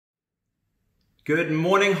Good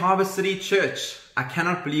morning, Harbour City Church. I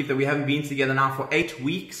cannot believe that we haven't been together now for 8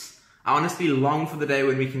 weeks. I honestly long for the day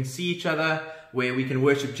when we can see each other, where we can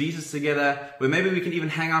worship Jesus together, where maybe we can even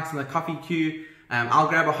hang out in the coffee queue. I'll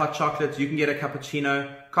grab a hot chocolate, you can get a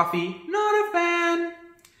cappuccino. Coffee, not a fan.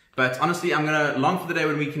 But honestly, I'm going to long for the day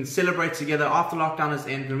when we can celebrate together after lockdown has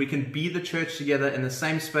ended, and we can be the church together in the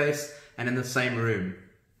same space and in the same room.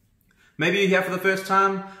 Maybe you're here for the first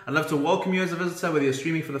time. I'd love to welcome you as a visitor, whether you're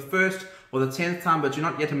streaming for the first or the 10th time, but you're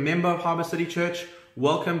not yet a member of Harbour City Church.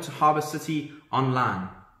 Welcome to Harbour City Online.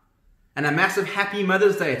 And a massive happy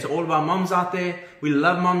Mother's Day to all of our moms out there. We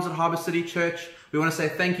love moms at Harbour City Church. We want to say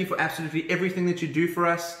thank you for absolutely everything that you do for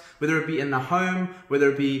us, whether it be in the home, whether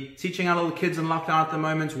it be teaching our little kids in lockdown at the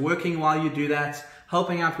moment, working while you do that,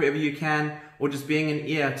 helping out wherever you can, or just being an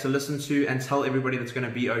ear to listen to and tell everybody that's going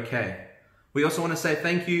to be okay. We also want to say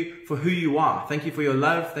thank you for who you are. Thank you for your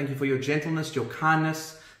love. Thank you for your gentleness, your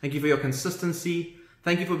kindness. Thank you for your consistency.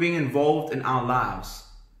 Thank you for being involved in our lives.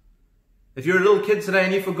 If you're a little kid today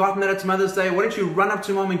and you've forgotten that it's Mother's Day, why don't you run up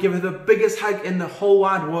to mom and give her the biggest hug in the whole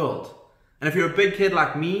wide world? And if you're a big kid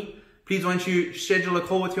like me, please why don't you schedule a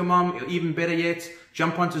call with your mom, or even better yet,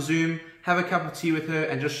 jump onto Zoom, have a cup of tea with her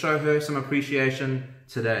and just show her some appreciation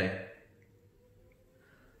today.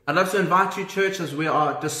 I'd love to invite you, church, as we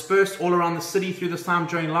are dispersed all around the city through this time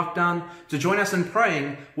during lockdown, to join us in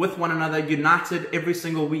praying with one another, united every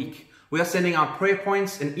single week. We are sending out prayer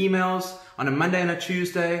points and emails on a Monday and a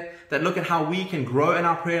Tuesday that look at how we can grow in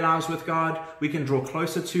our prayer lives with God. We can draw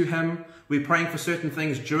closer to Him. We're praying for certain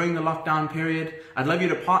things during the lockdown period. I'd love you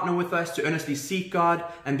to partner with us to earnestly seek God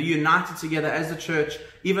and be united together as a church,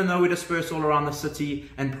 even though we're dispersed all around the city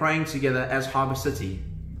and praying together as Harbour City.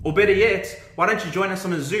 Or better yet, why don't you join us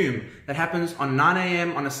on a Zoom that happens on 9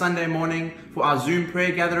 a.m. on a Sunday morning for our Zoom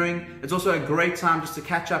prayer gathering. It's also a great time just to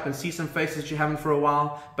catch up and see some faces that you haven't for a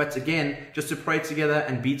while, but again, just to pray together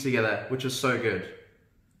and be together, which is so good.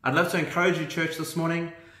 I'd love to encourage you, church, this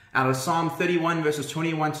morning out of Psalm 31, verses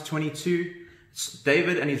 21 to 22. It's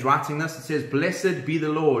David, and he's writing this. It says, "Blessed be the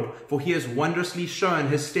Lord, for He has wondrously shown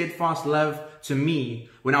His steadfast love to me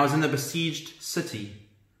when I was in the besieged city.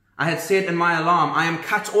 I had said in my alarm, I am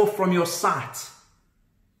cut off from your sight.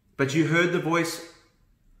 But you heard the voice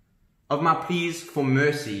of my pleas for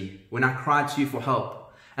mercy when I cried to you for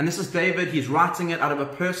help." And this is David. He's writing it out of a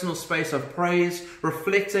personal space of praise,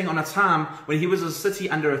 reflecting on a time when he was a city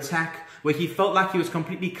under attack, where he felt like he was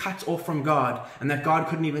completely cut off from God and that God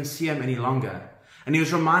couldn't even see him any longer. And he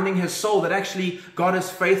was reminding his soul that actually God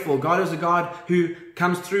is faithful. God is a God who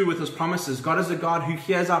comes through with His promises. God is a God who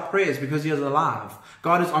hears our prayers because He is alive.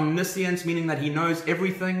 God is omniscient, meaning that He knows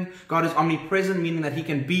everything. God is omnipresent, meaning that He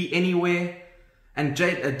can be anywhere. And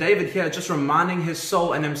David here just reminding his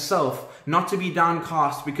soul and himself not to be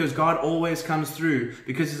downcast, because God always comes through,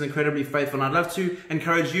 because He's incredibly faithful. And I'd love to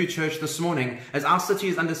encourage you, church, this morning, as our city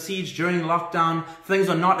is under siege during lockdown, things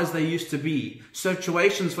are not as they used to be.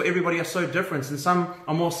 Situations for everybody are so different, and some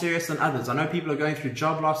are more serious than others. I know people are going through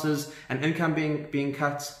job losses and income being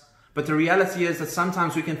cut. But the reality is that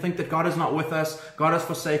sometimes we can think that God is not with us, God has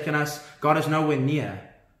forsaken us, God is nowhere near.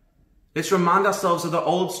 Let's remind ourselves of the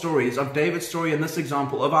old stories, of David's story in this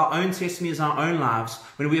example, of our own testimonies, our own lives,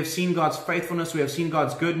 when we have seen God's faithfulness, we have seen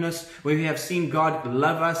God's goodness, when we have seen God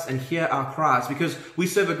love us and hear our cries, because we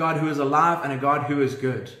serve a God who is alive and a God who is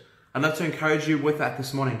good. I'd love to encourage you with that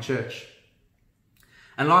this morning, church.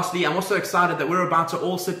 And lastly, I'm also excited that we're about to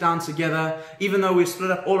all sit down together. Even though we're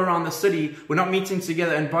split up all around the city, we're not meeting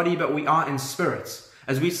together in body, but we are in spirit.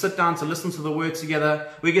 As we sit down to listen to the Word together,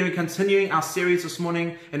 we're going to be continuing our series this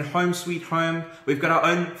morning in Home Sweet Home. We've got our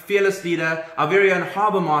own fearless leader, our very own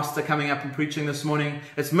Harbour Master coming up and preaching this morning.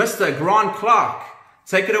 It's Mr. Grant Clark.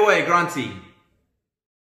 Take it away, Granty.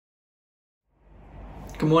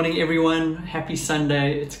 Good morning, everyone. Happy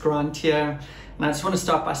Sunday. It's Grant here. And I just want to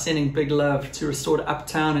start by sending big love to Restored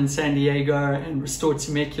Uptown in San Diego and Restored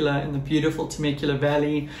Temecula in the beautiful Temecula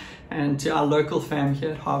Valley, and to our local fam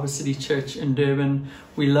here at Harbour City Church in Durban.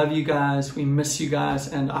 We love you guys, we miss you guys,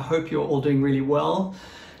 and I hope you're all doing really well.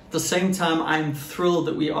 At the same time, I'm thrilled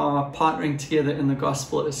that we are partnering together in the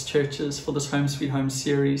gospel as churches for this Home Sweet Home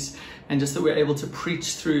series, and just that we're able to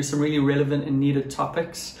preach through some really relevant and needed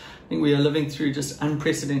topics. I think we are living through just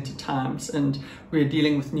unprecedented times, and we are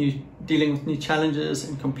dealing with new challenges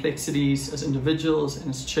and complexities as individuals and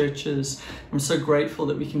as churches. I'm so grateful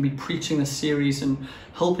that we can be preaching this series and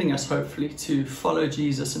helping us hopefully to follow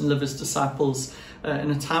Jesus and live as disciples in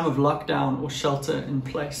a time of lockdown or shelter in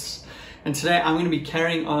place. And today I'm going to be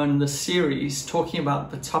carrying on the series talking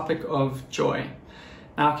about the topic of joy.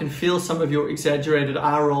 Now I can feel some of your exaggerated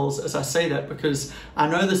eye rolls as I say that, because I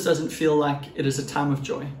know this doesn't feel like it is a time of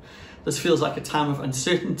joy. This feels like a time of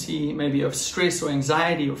uncertainty, maybe of stress or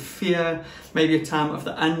anxiety or fear, maybe a time of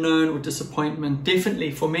the unknown or disappointment,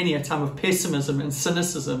 definitely for many a time of pessimism and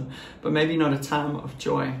cynicism, but maybe not a time of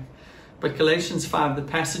joy. But Galatians 5, the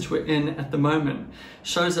passage we're in at the moment,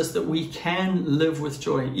 shows us that we can live with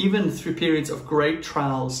joy, even through periods of great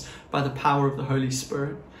trials by the power of the Holy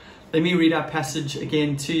Spirit. Let me read our passage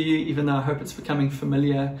again to you, even though I hope it's becoming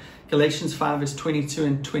familiar. Galatians 5, verse 22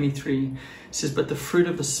 and 23 says, "But the fruit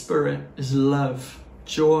of the Spirit is love,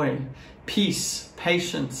 joy, peace,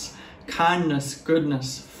 patience, kindness,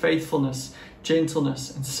 goodness, faithfulness,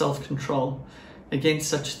 gentleness, and self-control. Against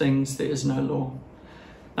such things there is no law."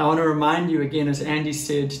 Now, I want to remind you again, as Andy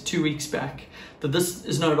said 2 weeks back, that this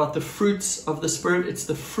is not about the fruits of the Spirit, it's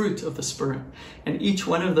the fruit of the Spirit. And each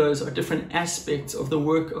one of those are different aspects of the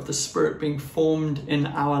work of the Spirit being formed in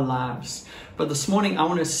our lives. But this morning, I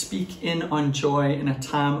want to speak in on joy in a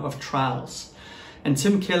time of trials. And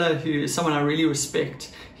Tim Keller, who is someone I really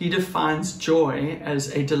respect, he defines joy as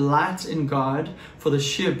a delight in God for the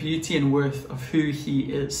sheer beauty and worth of who He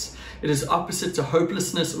is. It is opposite to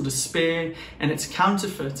hopelessness or despair, and its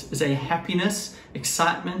counterfeit is a happiness,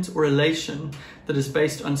 excitement, or elation that is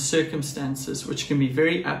based on circumstances, which can be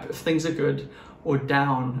very up if things are good or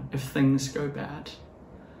down if things go bad.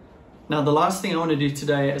 Now, the last thing I want to do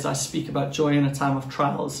today as I speak about joy in a time of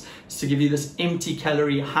trials is to give you this empty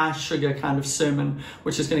calorie, high sugar kind of sermon,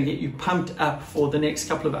 which is going to get you pumped up for the next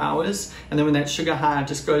couple of hours. And then when that sugar high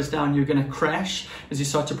just goes down, you're going to crash as you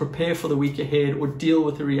start to prepare for the week ahead or deal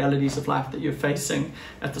with the realities of life that you're facing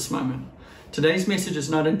at this moment. Today's message is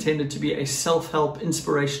not intended to be a self-help,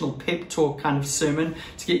 inspirational pep talk kind of sermon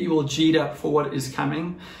to get you all G'd up for what is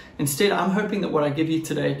coming. Instead, I'm hoping that what I give you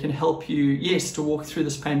today can help you, yes, to walk through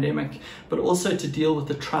this pandemic, but also to deal with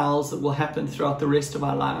the trials that will happen throughout the rest of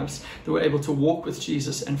our lives, that we're able to walk with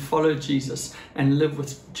Jesus and follow Jesus and live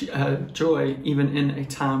with joy even in a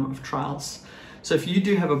time of trials. So if you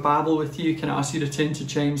do have a Bible with you, can I ask you to turn to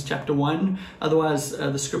James chapter 1? Otherwise,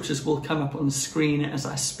 the scriptures will come up on the screen as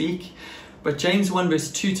I speak. But James 1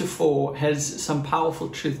 verse 2 to 4 has some powerful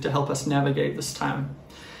truth to help us navigate this time.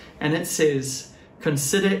 And it says,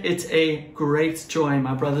 "Consider it a great joy,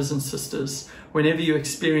 my brothers and sisters, whenever you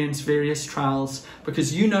experience various trials,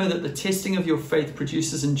 because you know that the testing of your faith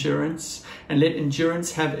produces endurance, and let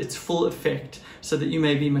endurance have its full effect, so that you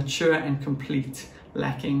may be mature and complete,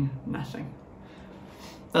 lacking nothing."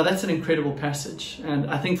 Now, that's an incredible passage, and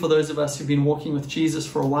I think for those of us who've been walking with Jesus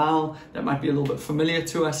for a while, that might be a little bit familiar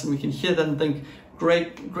to us, and we can hear that and think,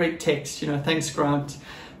 great text, thanks, Grant.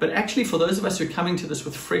 But actually, for those of us who are coming to this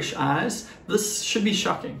with fresh eyes, this should be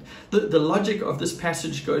shocking. The logic of this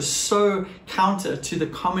passage goes so counter to the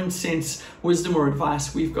common sense wisdom or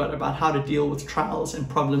advice we've got about how to deal with trials and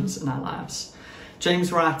problems in our lives.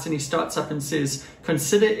 James writes, and he starts up and says,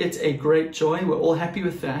 "Consider it a great joy." We're all happy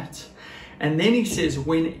with that. And then he says,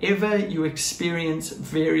 "Whenever you experience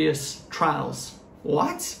various trials."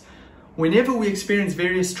 What? Whenever we experience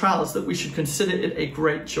various trials, that we should consider it a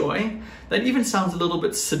great joy? That even sounds a little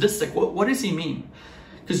bit sadistic. What does he mean?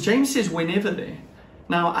 Because James says whenever there.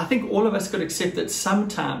 Now, I think all of us could accept that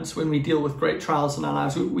sometimes when we deal with great trials in our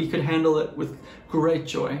lives, we could handle it with great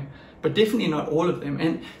joy, but definitely not all of them.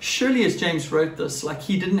 And surely as James wrote this,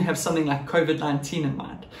 he didn't have something like COVID-19 in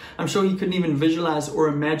mind. I'm sure he couldn't even visualize or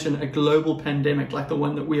imagine a global pandemic like the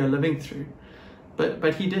one that we are living through.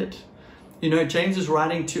 But he did. James is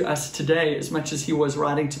writing to us today as much as he was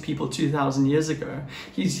writing to people 2,000 years ago.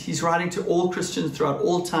 He's writing to all Christians throughout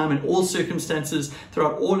all time and all circumstances,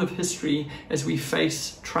 throughout all of history, as we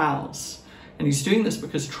face trials. And he's doing this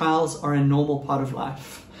because trials are a normal part of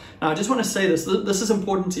life. Now, I just want to say this. This is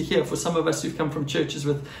important to hear for some of us who've come from churches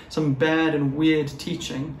with some bad and weird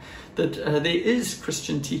teaching, that there is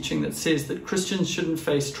Christian teaching that says that Christians shouldn't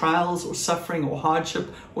face trials or suffering or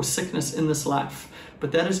hardship or sickness in this life.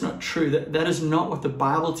 But that is not true. That is not what the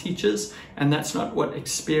Bible teaches, and that's not what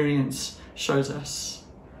experience shows us.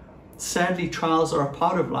 Sadly, trials are a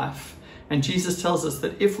part of life, and Jesus tells us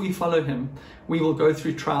that if we follow him, we will go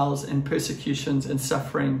through trials and persecutions and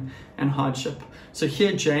suffering and hardship. So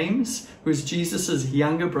here James, who is Jesus's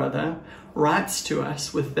younger brother, writes to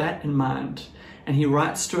us with that in mind. And he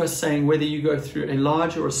writes to us saying, whether you go through a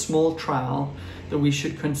large or a small trial, that we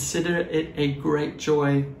should consider it a great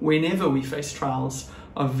joy whenever we face trials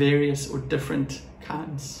of various or different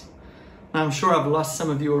kinds. Now, I'm sure I've lost some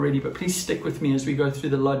of you already, but please stick with me as we go through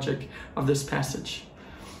the logic of this passage.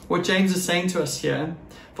 What James is saying to us here,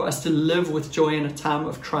 for us to live with joy in a time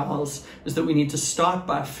of trials, is that we need to start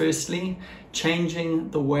by firstly changing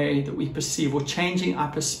the way that we perceive, or changing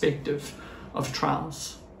our perspective of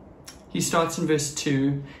trials. He starts in verse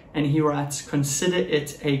 2 and he writes, "Consider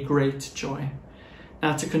it a great joy."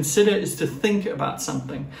 Now, to consider is to think about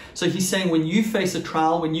something. So he's saying when you face a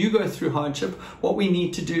trial, when you go through hardship, what we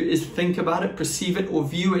need to do is think about it, perceive it, or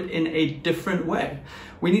view it in a different way.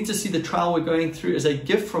 We need to see the trial we're going through as a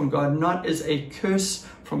gift from God, not as a curse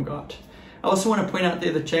from God. I also want to point out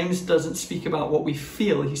there that James doesn't speak about what we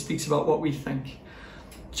feel, he speaks about what we think.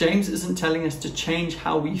 James isn't telling us to change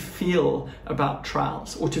how we feel about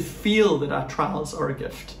trials or to feel that our trials are a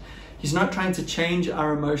gift. He's not trying to change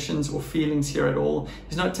our emotions or feelings here at all.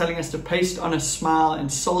 He's not telling us to paste on a smile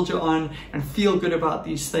and soldier on and feel good about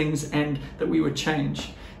these things and that we would change.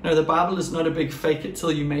 No, the Bible is not a big fake it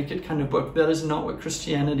till you make it kind of book. That is not what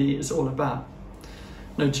Christianity is all about.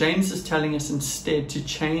 No, James is telling us instead to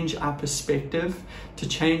change our perspective, to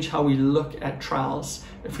change how we look at trials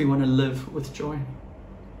if we want to live with joy.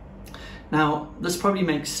 Now, this probably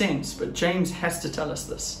makes sense, but James has to tell us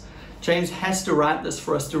this. James has to write this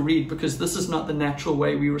for us to read because this is not the natural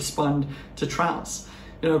way we respond to trials.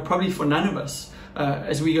 Probably for none of us,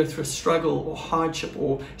 as we go through a struggle or hardship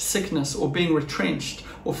or sickness or being retrenched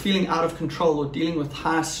or feeling out of control or dealing with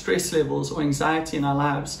high stress levels or anxiety in our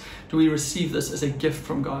lives, do we receive this as a gift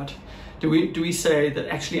from God? Do we say that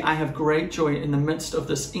actually I have great joy in the midst of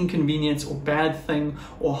this inconvenience or bad thing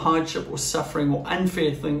or hardship or suffering or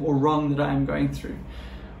unfair thing or wrong that I am going through?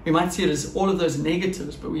 We might see it as all of those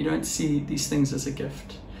negatives, but we don't see these things as a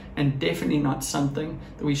gift, and definitely not something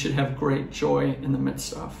that we should have great joy in the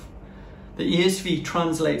midst of. The ESV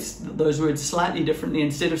translates those words slightly differently.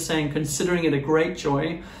 Instead of saying considering it a great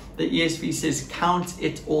joy, the ESV says count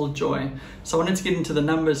it all joy. So I wanted to get into the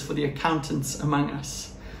numbers for the accountants among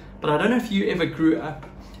us. But I don't know if you ever grew up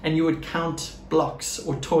and you would count blocks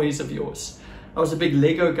or toys of yours. I was a big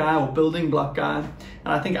Lego guy or building block guy,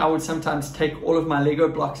 and I think I would sometimes take all of my Lego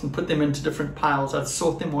blocks and put them into different piles. I'd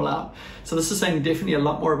sort them all out. So this is saying definitely a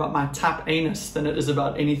lot more about my tap anus than it is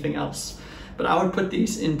about anything else. But I would put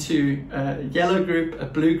these into a yellow group, a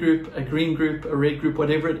blue group, a green group, a red group,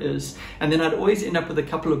 whatever it is. And then I'd always end up with a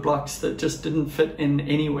couple of blocks that just didn't fit in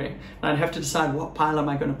anywhere. And I'd have to decide what pile am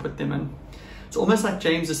I going to put them in. It's almost like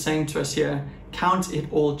James is saying to us here, count it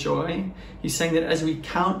all joy. He's saying that as we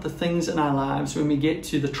count the things in our lives, when we get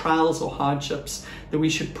to the trials or hardships, that we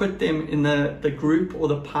should put them in the group or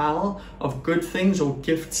the pile of good things or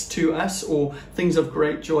gifts to us or things of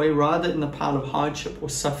great joy, rather in the pile of hardship or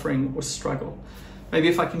suffering or struggle. Maybe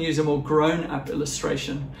if I can use a more grown-up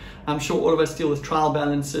illustration, I'm sure all of us deal with trial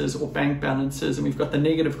balances or bank balances, and we've got the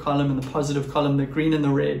negative column and the positive column, the green and the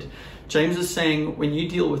red. James is saying when you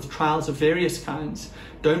deal with trials of various kinds,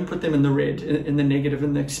 don't put them in the red, in the negative,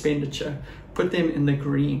 in the expenditure. Put them in the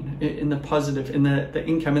green, in the positive, in the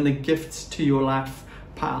income, in the gifts to your life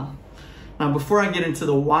pile. Now, before I get into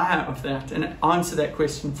the why of that and answer that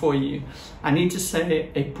question for you, I need to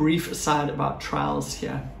say a brief aside about trials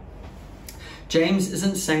here. James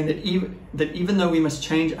isn't saying that even though we must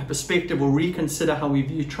change our perspective or reconsider how we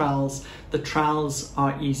view trials, the trials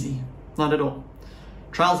are easy. Not at all.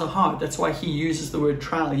 Trials are hard. That's why he uses the word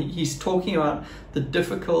trial. He's talking about the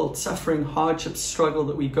difficult, suffering, hardship, struggle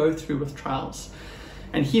that we go through with trials.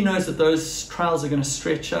 And he knows that those trials are going to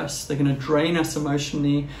stretch us. They're going to drain us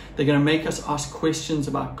emotionally. They're going to make us ask questions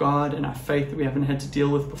about God and our faith that we haven't had to deal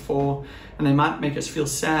with before. And they might make us feel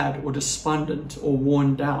sad or despondent or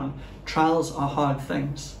worn down. Trials are hard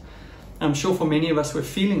things. And I'm sure for many of us, we're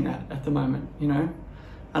feeling that at the moment,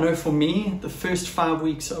 I know for me, the first 5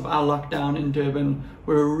 weeks of our lockdown in Durban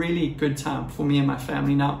were a really good time for me and my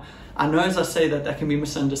family. Now, I know as I say that can be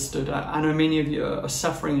misunderstood. I know many of you are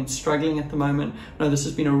suffering and struggling at the moment. I know this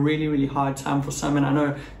has been a really, really hard time for some, and I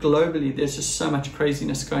know globally there's just so much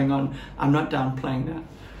craziness going on. I'm not downplaying that.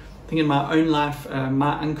 I think in my own life,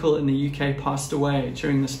 my uncle in the UK passed away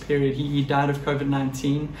during this period. He died of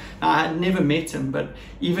COVID-19. Now, I had never met him, but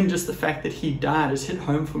even just the fact that he died has hit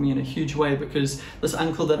home for me in a huge way, because this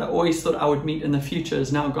uncle that I always thought I would meet in the future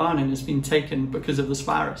is now gone and has been taken because of this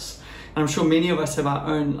virus. And I'm sure many of us have our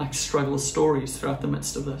own struggle stories throughout the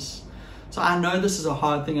midst of this. So I know this is a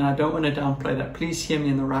hard thing and I don't want to downplay that. Please hear me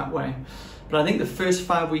in the right way. But I think the first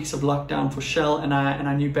 5 weeks of lockdown for Shell and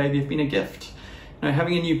our new baby have been a gift.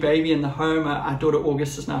 Having a new baby in the home, our daughter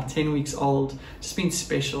August is now 10 weeks old. It's been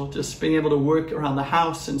special, just being able to work around the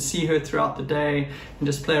house and see her throughout the day and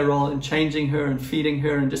just play a role in changing her and feeding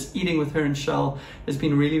her and just eating with her and Shell has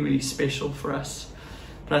been really, really special for us.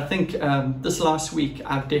 But I think this last week,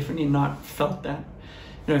 I've definitely not felt that.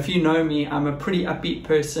 If you know me, I'm a pretty upbeat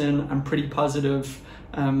person, I'm pretty positive.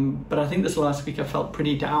 But I think this last week I felt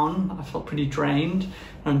pretty down, I felt pretty drained.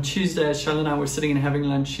 On Tuesday, as Shell and I were sitting and having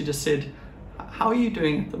lunch, she just said, "How are you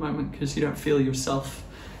doing at the moment? Because you don't feel yourself."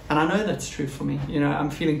 And I know that's true for me. I'm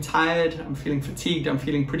feeling tired, I'm feeling fatigued, I'm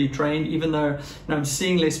feeling pretty drained, even though I'm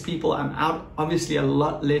seeing less people. I'm out obviously a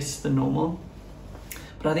lot less than normal.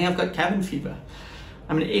 But I think I've got cabin fever.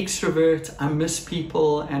 I'm an extrovert, I miss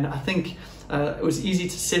people, and I think it was easy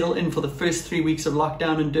to settle in for the first 3 weeks of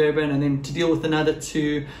lockdown in Durban and then to deal with another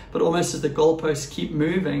 2, but almost as the goalposts keep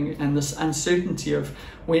moving and this uncertainty of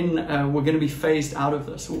when we're going to be phased out of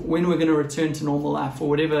this, when we're going to return to normal life or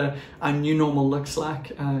whatever our new normal looks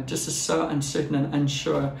like, just is so uncertain and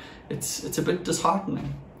unsure. It's a bit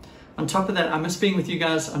disheartening. On top of that, I miss being with you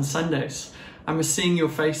guys on Sundays. I miss seeing your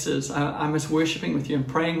faces. I miss worshiping with you and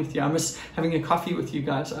praying with you. I miss having a coffee with you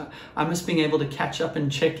guys. I miss being able to catch up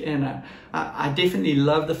and check in. I definitely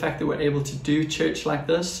love the fact that we're able to do church like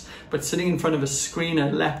this, but sitting in front of a screen,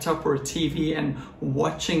 a laptop or a TV and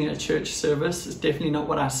watching a church service is definitely not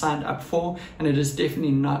what I signed up for, and it is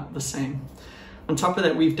definitely not the same. On top of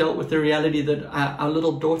that, we've dealt with the reality that our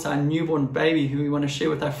little daughter, our newborn baby, who we want to share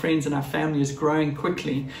with our friends and our family, is growing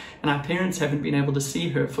quickly, and our parents haven't been able to see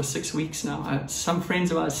her for 6 weeks now. Some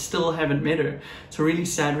friends of ours still haven't met her. It's a really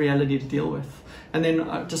sad reality to deal with. And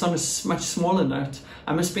then just on a much smaller note,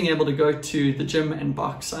 I miss being able to go to the gym and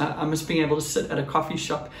box. I miss being able to sit at a coffee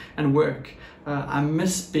shop and work. I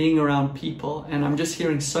miss being around people, and I'm just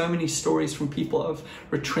hearing so many stories from people of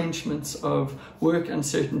retrenchments, of work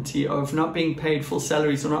uncertainty, of not being paid full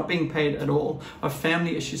salaries or not being paid at all, of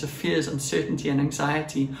family issues, of fears, uncertainty and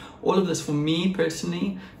anxiety. All of this for me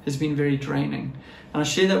personally has been very draining. And I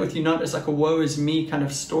share that with you not as like a woe is me kind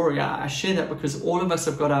of story. I share that because all of us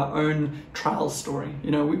have got our own trial story.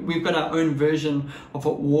 We've got our own version of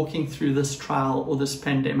what walking through this trial or this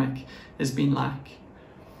pandemic has been like.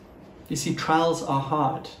 You see, trials are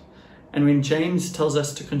hard. And when James tells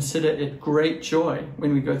us to consider it great joy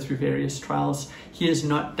when we go through various trials, he is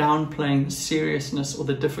not downplaying the seriousness or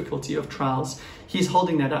the difficulty of trials. He's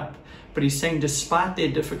holding that up. But he's saying despite their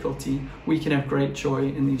difficulty, we can have great joy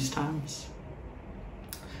in these times.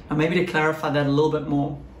 Now, maybe to clarify that a little bit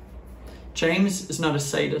more, James is not a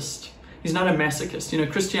sadist. He's not a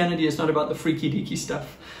masochist. Christianity is not about the freaky deaky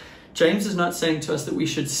stuff. James is not saying to us that we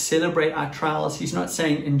should celebrate our trials. He's not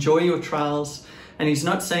saying enjoy your trials. And he's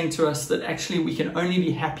not saying to us that actually we can only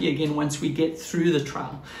be happy again once we get through the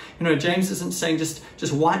trial. James isn't saying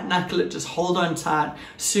just white knuckle it, just hold on tight.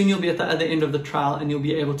 Soon you'll be at the other end of the trial and you'll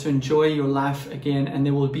be able to enjoy your life again, and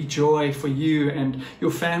there will be joy for you and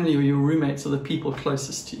your family or your roommates or the people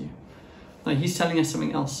closest to you. No, he's telling us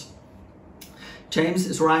something else. James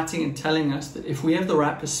is writing and telling us that if we have the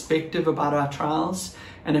right perspective about our trials,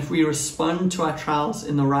 and if we respond to our trials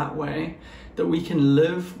in the right way, that we can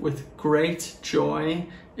live with great joy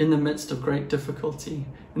in the midst of great difficulty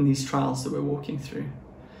in these trials that we're walking through.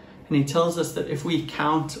 And he tells us that if we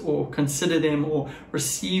count or consider them or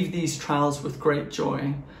receive these trials with great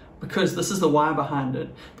joy, because this is the why behind it,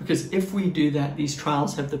 because if we do that, these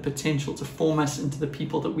trials have the potential to form us into the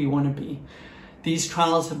people that we want to be. These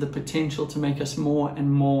trials have the potential to make us more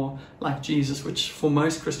and more like Jesus, which for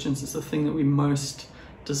most Christians is the thing that we most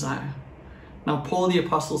desire. Now, Paul the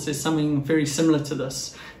Apostle says something very similar to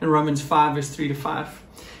this in Romans 5, verse 3-5.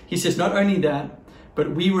 He says, not only that,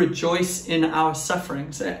 but we rejoice in our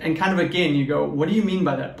sufferings. And kind of again, you go, what do you mean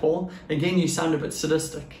by that, Paul? Again, you sound a bit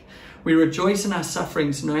sadistic. We rejoice in our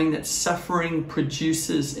sufferings, knowing that suffering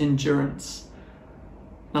produces endurance.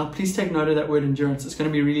 Now, please take note of that word endurance. It's going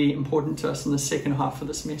to be really important to us in the second half of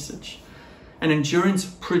this message. And endurance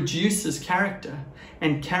produces character,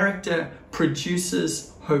 and character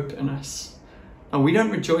produces hope in us. Now, we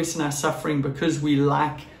don't rejoice in our suffering because we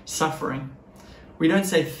like suffering. We don't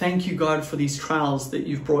say, thank you, God, for these trials that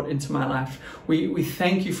you've brought into my life. We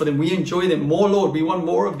thank you for them. We enjoy them more, Lord. We want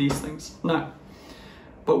more of these things. No.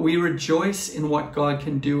 But we rejoice in what God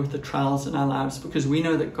can do with the trials in our lives, because we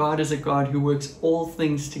know that God is a God who works all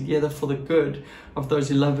things together for the good of those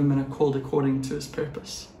who love him and are called according to his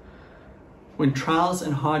purpose. When trials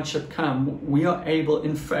and hardship come, we are able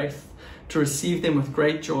in faith to receive them with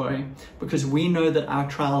great joy, because we know that our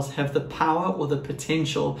trials have the power or the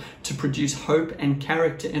potential to produce hope and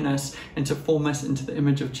character in us and to form us into the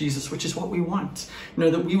image of Jesus, which is what we want.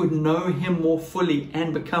 That we would know him more fully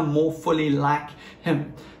and become more fully like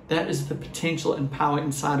him. That is the potential and power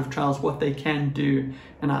inside of trials, what they can do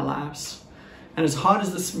in our lives. And as hard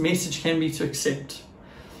as this message can be to accept,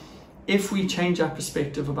 if we change our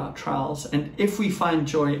perspective about trials and if we find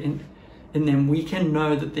joy in them, we can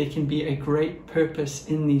know that there can be a great purpose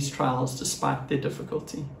in these trials despite their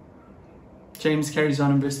difficulty. James carries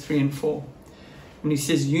on in verse 3 and 4. And he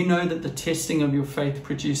says, you know that the testing of your faith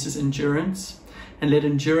produces endurance, and let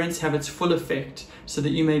endurance have its full effect, so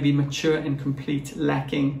that you may be mature and complete,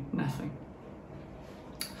 lacking nothing.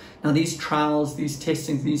 Now these trials, these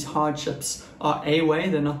testings, these hardships are a way,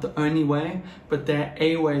 they're not the only way, but they're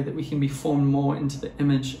a way that we can be formed more into the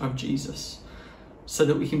image of Jesus, so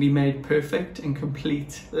that we can be made perfect and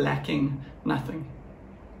complete, lacking nothing.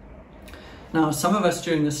 Now, some of us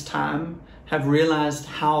during this time have realized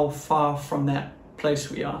how far from that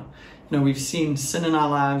place we are. You know, we've seen sin in our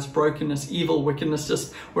lives, brokenness, evil, wickedness.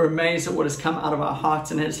 Just we're amazed at what has come out of our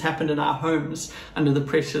hearts and has happened in our homes under the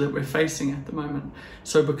pressure that we're facing at the moment.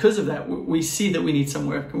 So because of that, we see that we need some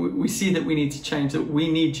work. We see that we need to change, that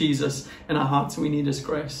we need Jesus in our hearts and we need his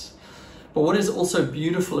grace. But what is also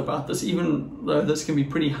beautiful about this, even though this can be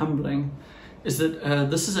pretty humbling, is that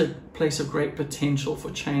this is a place of great potential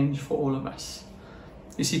for change for all of us.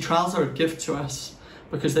 You see, trials are a gift to us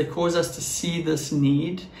because they cause us to see this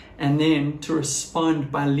need and then to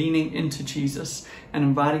respond by leaning into Jesus and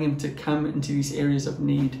inviting him to come into these areas of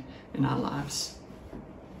need in our lives.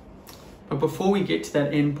 But before we get to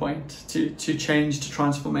that end point, to change, to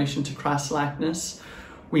transformation, to Christ-likeness,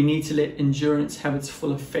 we need to let endurance have its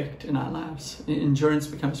full effect in our lives. Endurance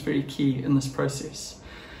becomes very key in this process.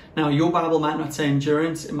 Now, your Bible might not say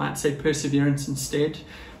endurance, it might say perseverance instead.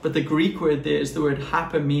 But the Greek word there is the word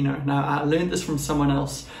hypermeno. Now, I learned this from someone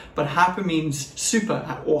else, but hyper means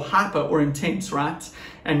super or hyper or intense, right?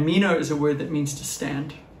 And meno is a word that means to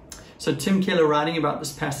stand. So Tim Keller, writing about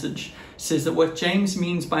this passage, says that what James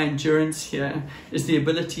means by endurance here is the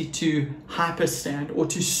ability to hyperstand or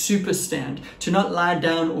to superstand, to not lie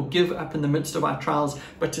down or give up in the midst of our trials,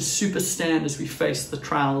 but to superstand as we face the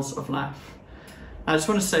trials of life. I just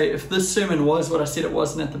want to say, if this sermon was what I said it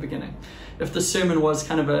wasn't at the beginning, if the sermon was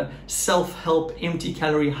kind of a self-help, empty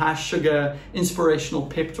calorie, high sugar, inspirational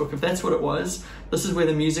pep talk, if that's what it was, this is where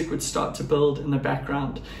the music would start to build in the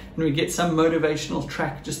background. And we get some motivational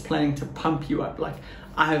track just playing to pump you up, like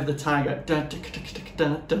Eye of the Tiger. Da, da,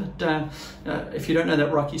 da, da, da, da. If you don't know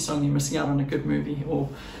that Rocky song, you're missing out on a good movie. Or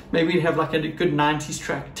maybe you'd have like a good 90s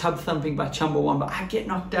track, Tub Thumping by Chumbawamba. I get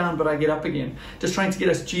knocked down, but I get up again. Just trying to get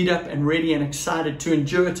us G'd up and ready and excited to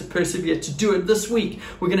endure, to persevere, to do it this week.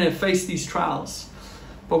 We're going to face these trials.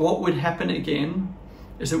 But what would happen again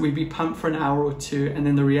is that we'd be pumped for an hour or two, and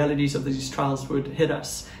then the realities of these trials would hit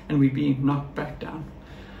us and we'd be knocked back down.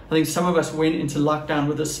 I think some of us went into lockdown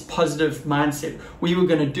with this positive mindset. We were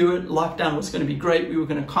going to do it. Lockdown was going to be great. We were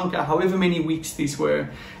going to conquer however many weeks these were.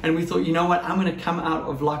 And we thought, you know what? I'm going to come out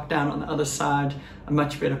of lockdown on the other side a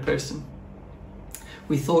much better person.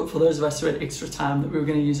 We thought, for those of us who had extra time, that we were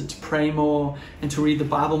going to use it to pray more and to read the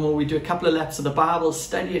Bible more. We do a couple of laps of the Bible,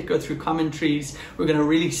 study it, go through commentaries. We're going to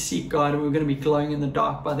really seek God, and we're going to be glowing in the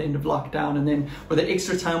dark by the end of lockdown. And then with the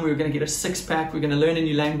extra time, we were going to get a six-pack. We're going to learn a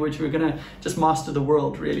new language. We're going to just master the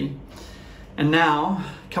world, really. And now,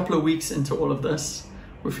 a couple of weeks into all of this,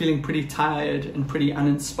 we're feeling pretty tired and pretty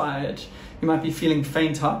uninspired. You might be feeling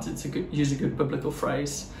faint-hearted, to use a good biblical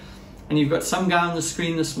phrase. And you've got some guy on the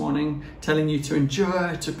screen this morning telling you to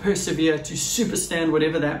endure, to persevere, to superstand,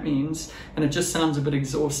 whatever that means. And it just sounds a bit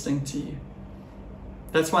exhausting to you.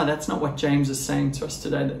 That's why that's not what James is saying to us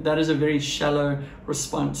today. That is a very shallow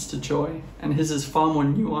response to joy. And his is far more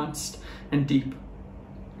nuanced and deep.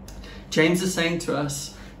 James is saying to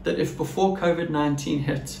us that if before COVID-19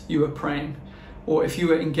 hit, you were praying, or if you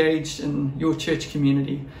were engaged in your church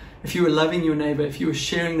community, if you were loving your neighbor, if you were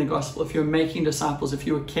sharing the gospel, if you were making disciples, if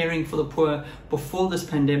you were caring for the poor before this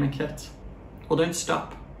pandemic hit, well, don't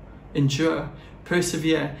stop. Endure,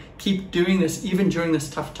 persevere, keep doing this even during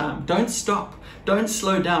this tough time. Don't stop, don't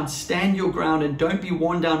slow down, stand your ground, and don't be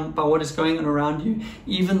worn down by what is going on around you,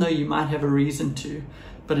 even though you might have a reason to,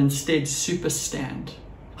 but instead superstand,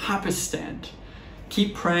 hyperstand.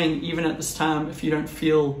 Keep praying even at this time if you don't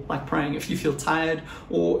feel like praying, if you feel tired,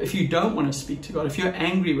 or if you don't want to speak to God, if you're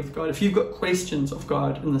angry with God, if you've got questions of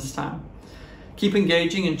God in this time. Keep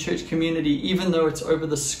engaging in church community even though it's over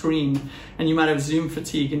the screen and you might have Zoom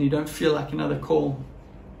fatigue and you don't feel like another call.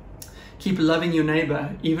 Keep loving your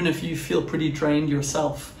neighbor even if you feel pretty drained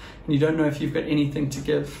yourself and you don't know if you've got anything to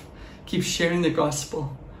give. Keep sharing the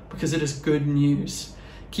gospel because it is good news.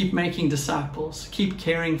 Keep making disciples. Keep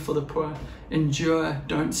caring for the poor. Endure,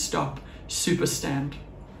 don't stop, superstand.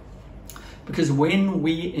 Because when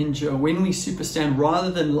we endure, when we superstand,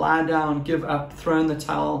 rather than lie down, give up, throw in the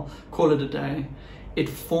towel, call it a day, it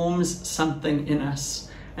forms something in us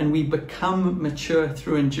and we become mature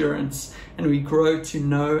through endurance and we grow to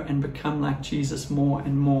know and become like Jesus more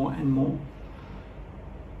and more and more.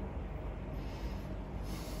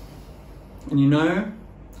 And you know,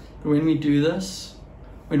 when we do this,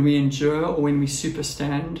 when we endure or when we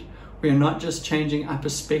superstand, we are not just changing our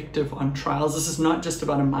perspective on trials. This is not just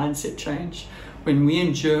about a mindset change. When we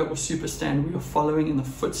endure or superstand, we are following in the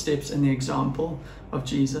footsteps and the example of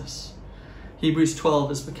Jesus. Hebrews 12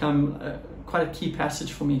 has become quite a key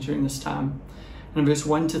passage for me during this time. And in verse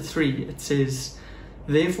 1 to 3, it says,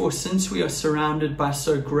 "Therefore, since we are surrounded by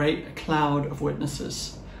so great a cloud of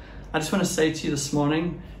witnesses," I just want to say to you this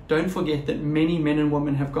morning, don't forget that many men and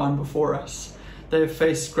women have gone before us. They have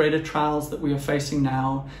faced greater trials that we are facing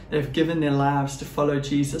now. They've given their lives to follow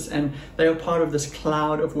Jesus, and they are part of this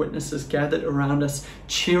cloud of witnesses gathered around us,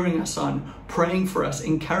 cheering us on, praying for us,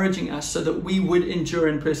 encouraging us so that we would endure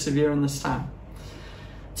and persevere in this time.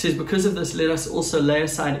 It says, "Because of this, let us also lay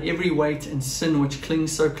aside every weight and sin which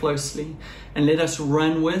clings so closely, and let us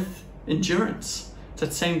run with endurance." It's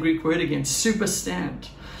that same Greek word again, superstand.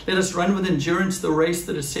 Let us run with endurance the race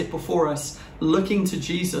that is set before us, looking to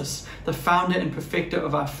Jesus, the founder and perfecter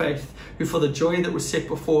of our faith, who for the joy that was set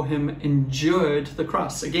before him endured the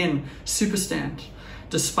cross. Again, superstand,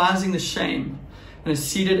 despising the shame, and is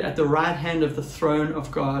seated at the right hand of the throne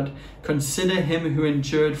of God. Consider him who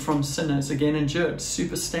endured from sinners. Again, endured,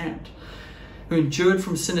 superstand. Who endured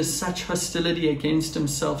from sinners such hostility against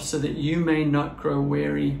himself, so that you may not grow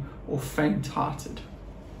weary or faint-hearted.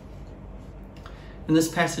 In this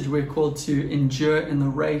passage, we're called to endure in the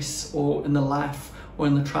race or in the life or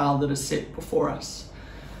in the trial that is set before us.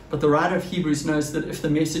 But the writer of Hebrews knows that if the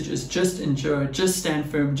message is just endure, just stand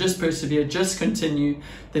firm, just persevere, just continue,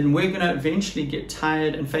 then we're going to eventually get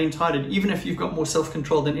tired and faint-hearted, even if you've got more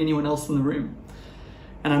self-control than anyone else in the room.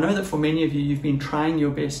 And I know that for many of you, you've been trying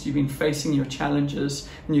your best, you've been facing your challenges,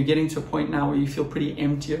 and you're getting to a point now where you feel pretty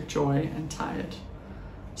empty of joy and tired.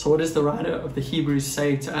 So what does the writer of the Hebrews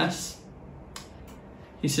say to us?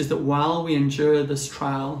 He says that while we endure this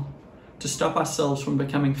trial, to stop ourselves from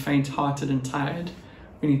becoming faint-hearted and tired,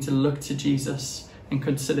 we need to look to Jesus and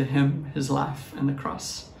consider him, his life, and the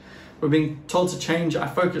cross. We're being told to change our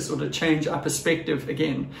focus or to change our perspective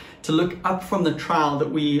again, to look up from the trial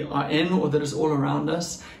that we are in or that is all around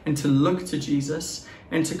us, and to look to Jesus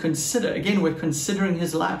and to consider, again, we're considering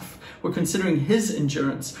his life, we're considering his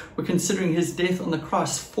endurance, we're considering his death on the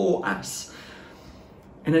cross for us.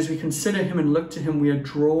 And as we consider him and look to him, we are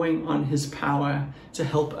drawing on his power to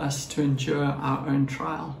help us to endure our own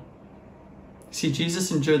trial. See,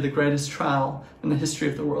 Jesus endured the greatest trial in the history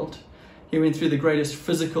of the world. He went through the greatest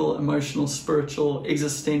physical, emotional, spiritual,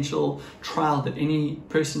 existential trial that any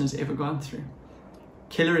person has ever gone through.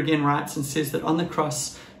 Keller again writes and says that on the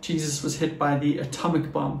cross, Jesus was hit by the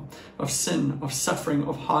atomic bomb of sin, of suffering,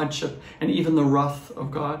 of hardship, and even the wrath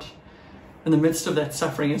of God. In the midst of that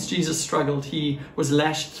suffering, as Jesus struggled, he was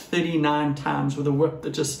lashed 39 times with a whip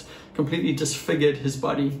that just completely disfigured his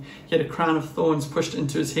body. He had a crown of thorns pushed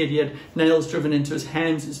into his head. He had nails driven into his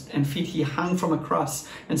hands and feet. He hung from a cross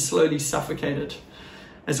and slowly suffocated.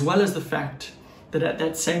 As well as the fact that at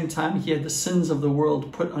that same time, he had the sins of the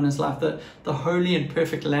world put on his life. The holy and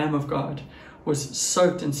perfect Lamb of God was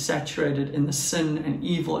soaked and saturated in the sin and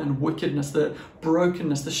evil and wickedness, the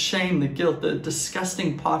brokenness, the shame, the guilt, the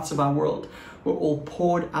disgusting parts of our world were all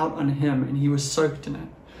poured out on him, and he was soaked in it.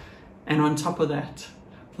 And on top of that,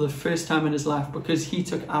 for the first time in his life, because he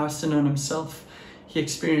took our sin on himself, he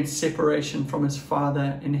experienced separation from his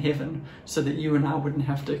Father in heaven so that you and I wouldn't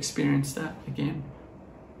have to experience that again.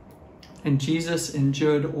 And Jesus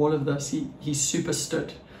endured all of this. He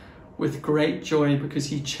superstood with great joy because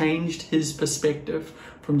he changed his perspective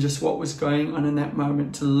from just what was going on in that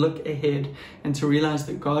moment to look ahead and to realize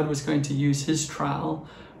that God was going to use his trial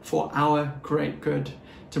for our great good,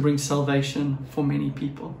 to bring salvation for many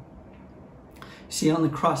people. See, on the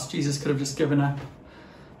cross, Jesus could have just given up,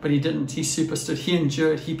 but he didn't. He superstood, he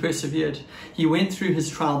endured, he persevered. He went through his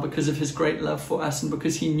trial because of his great love for us and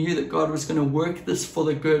because he knew that God was going to work this for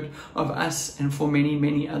the good of us and for many,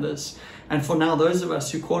 many others. And for now, those of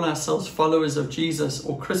us who call ourselves followers of Jesus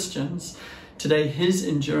or Christians, today his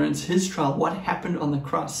endurance, his trial, what happened on the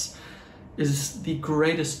cross is the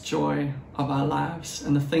greatest joy of our lives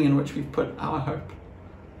and the thing in which we've put our hope.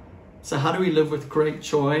 So how do we live with great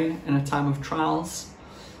joy in a time of trials?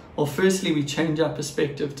 Well, firstly, we change our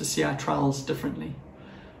perspective to see our trials differently.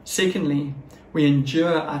 Secondly, we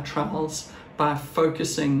endure our trials by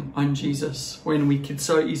focusing on Jesus when we could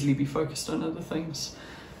so easily be focused on other things.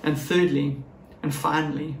 And thirdly, and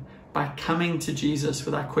finally, by coming to Jesus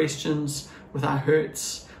with our questions, with our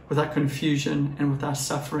hurts, with our confusion, and with our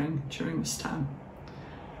suffering during this time.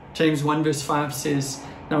 James 1 verse 5 says,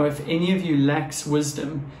 "Now if any of you lacks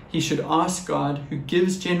wisdom, he should ask God, who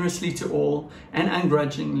gives generously to all and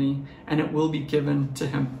ungrudgingly, and it will be given to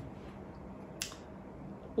him."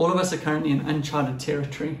 All of us are currently in uncharted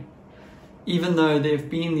territory. Even though there have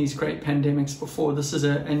been these great pandemics before, this is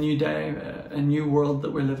a new day, a new world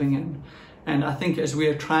that we're living in. And I think as we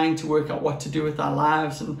are trying to work out what to do with our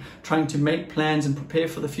lives and trying to make plans and prepare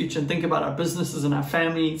for the future and think about our businesses and our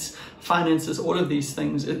families, finances, all of these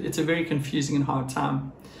things, it's a very confusing and hard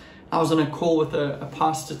time. I was on a call with a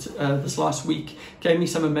pastor this last week, gave me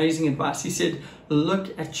some amazing advice. He said,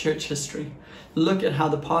 look at church history. Look at how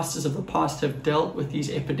the pastors of the past have dealt with these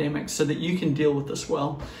epidemics so that you can deal with this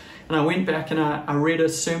well. And I went back and I read a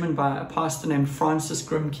sermon by a pastor named Francis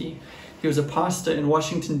Grimke. He was a pastor in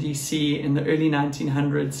Washington, D.C. in the early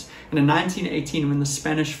 1900s. And in 1918, when the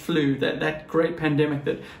Spanish flu, that great pandemic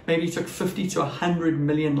that maybe took 50 to 100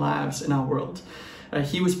 million lives in our world,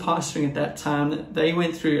 he was pastoring at that time. They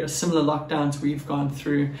went through a similar lockdown to we've gone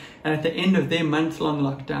through. And at the end of their month-long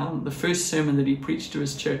lockdown, the first sermon that he preached to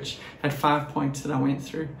his church had 5 points that I went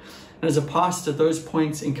through. And as a pastor, those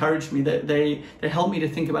points encouraged me. That they helped me to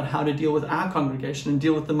think about how to deal with our congregation and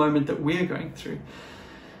deal with the moment that we're going through.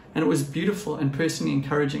 And it was beautiful and personally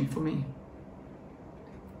encouraging for me.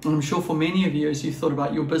 And I'm sure for many of you, as you thought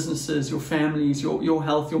about your businesses, your families, your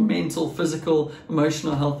health, your mental, physical,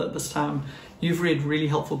 emotional health at this time, you've read really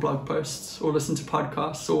helpful blog posts or listened to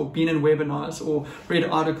podcasts or been in webinars or read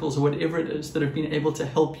articles or whatever it is that have been able to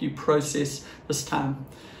help you process this time.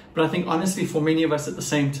 But I think honestly, for many of us at the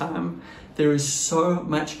same time, there is so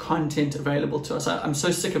much content available to us. I'm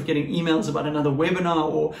so sick of getting emails about another webinar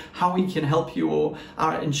or how we can help you or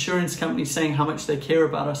our insurance company saying how much they care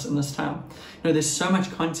about us in this time. You know, there's so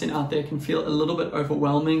much content out there, it can feel a little bit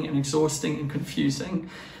overwhelming and exhausting and confusing.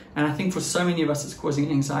 And I think for so many of us, it's causing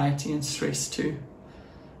anxiety and stress too.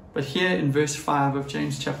 But here in verse 5 of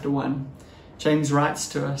James chapter 1, James writes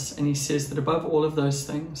to us and he says that above all of those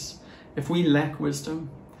things, if we lack wisdom,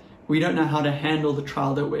 we don't know how to handle the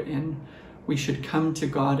trial that we're in, we should come to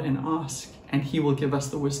God and ask, and he will give us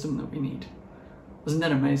the wisdom that we need. Isn't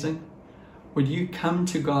that amazing? Would you come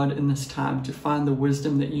to God in this time to find the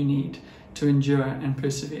wisdom that you need to endure and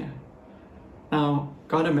persevere? Now,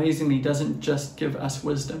 God amazingly doesn't just give us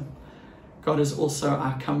wisdom. God is also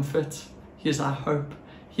our comfort. He is our hope.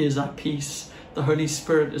 He is our peace. The Holy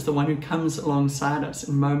Spirit is the one who comes alongside us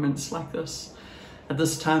in moments like this. At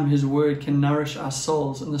this time, his word can nourish our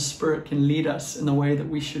souls and the Spirit can lead us in the way that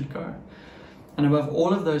we should go. And above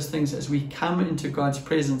all of those things, as we come into God's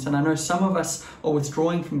presence, and I know some of us are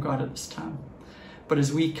withdrawing from God at this time, but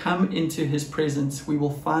as we come into his presence, we will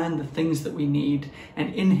find the things that we need,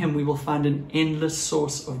 and in him we will find an endless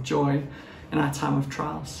source of joy in our time of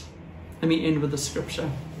trials. Let me end with the scripture.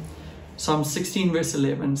 Psalm 16 verse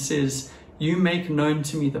 11 says, "You make known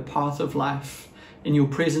to me the path of life. In your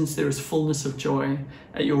presence there is fullness of joy.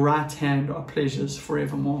 At your right hand are pleasures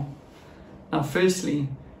forevermore." Now, firstly,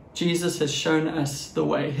 Jesus has shown us the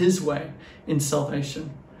way, his way in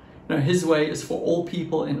salvation. You know, his way is for all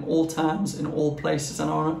people in all times, in all places.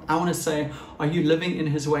 And I want to say, are you living in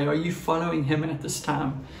his way? Are you following him at this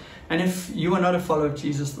time? And if you are not a follower of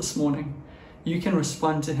Jesus this morning, you can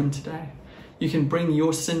respond to him today. You can bring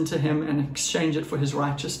your sin to him and exchange it for his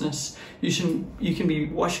righteousness. You can be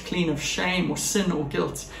washed clean of shame or sin or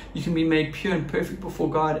guilt. You can be made pure and perfect before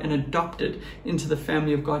God and adopted into the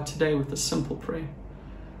family of God today with a simple prayer.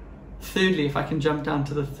 Thirdly, if I can jump down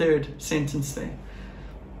to the third sentence there,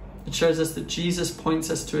 it shows us that Jesus points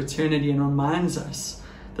us to eternity and reminds us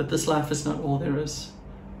that this life is not all there is.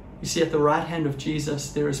 You see, at the right hand of Jesus,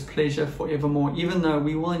 there is pleasure forevermore, even though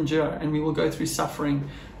we will endure and we will go through suffering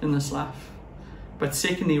in this life. But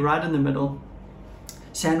secondly, right in the middle,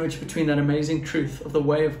 sandwiched between that amazing truth of the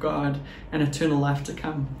way of God and eternal life to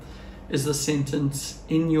come, is the sentence,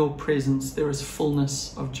 "In your presence there is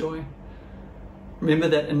fullness of joy." Remember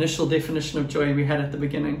that initial definition of joy we had at the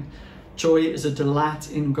beginning. Joy is a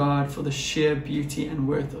delight in God for the sheer beauty and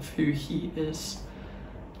worth of who he is.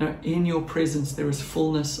 Now, in your presence there is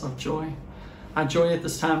fullness of joy. Our joy at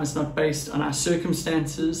this time is not based on our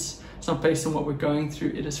circumstances. It's not based on what we're going through.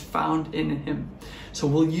 It is found in him. So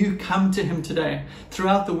will you come to him today?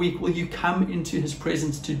 Throughout the week, will you come into his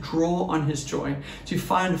presence to draw on his joy, to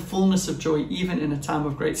find fullness of joy even in a time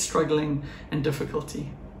of great struggling and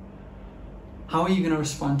difficulty? How are you going to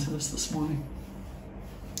respond to this morning?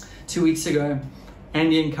 2 weeks ago,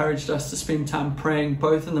 Andy encouraged us to spend time praying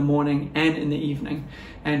both in the morning and in the evening,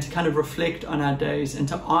 and to kind of reflect on our days and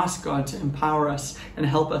to ask God to empower us and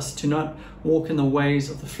help us to not walk in the ways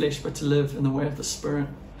of the flesh, but to live in the way of the Spirit.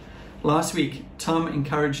 Last week, Tom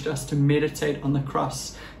encouraged us to meditate on the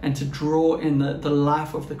cross and to draw in the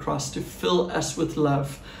life of the cross, to fill us with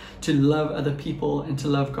love, to love other people and to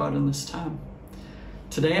love God in this time.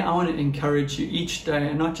 Today, I want to encourage you each day,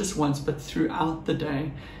 and not just once, but throughout the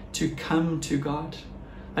day, to come to God.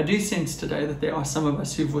 I do sense today that there are some of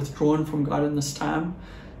us who've withdrawn from God in this time.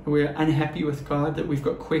 we're unhappy with God, that we've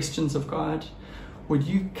got questions of God, would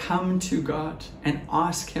you come to God and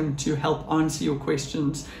ask Him to help answer your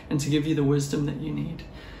questions and to give you the wisdom that you need?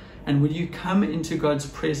 And would you come into God's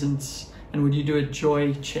presence and would you do a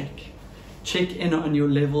joy check? Check in on your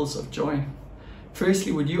levels of joy.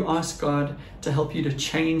 Firstly, would you ask God to help you to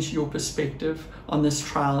change your perspective on this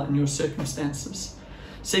trial and your circumstances?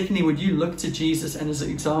 Secondly, would you look to Jesus and His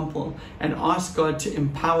example and ask God to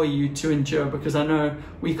empower you to endure, because I know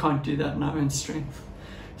we can't do that in our own strength.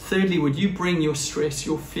 Thirdly, would you bring your stress,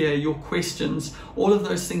 your fear, your questions, all of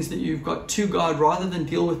those things that you've got to God rather than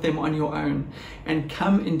deal with them on your own, and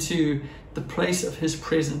come into the place of His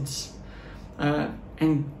presence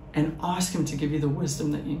and ask Him to give you the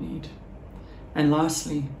wisdom that you need. And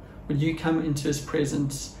lastly, would you come into His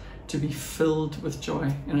presence to be filled with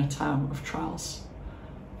joy in a time of trials?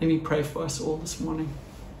 Let me pray for us all this morning.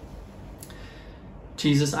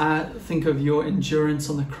 Jesus, I think of your endurance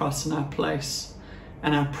on the cross in our place.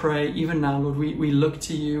 And I pray even now, Lord, we look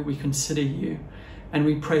to you, we consider you, and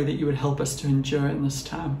we pray that you would help us to endure in this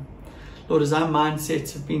time. Lord, as our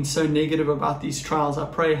mindsets have been so negative about these trials, I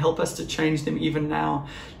pray help us to change them even now,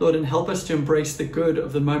 Lord, and help us to embrace the good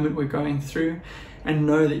of the moment we're going through and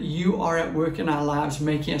know that you are at work in our lives,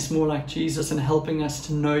 making us more like Jesus and helping us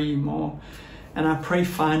to know you more. And I pray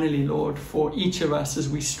finally, Lord, for each of us as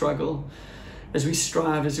we struggle, as we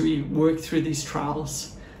strive, as we work through these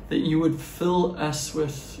trials, that you would fill us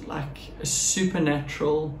with like a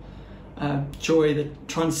supernatural joy that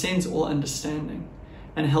transcends all understanding,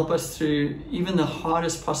 and help us through even the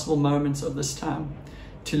hardest possible moments of this time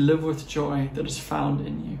to live with joy that is found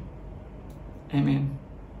in you. Amen.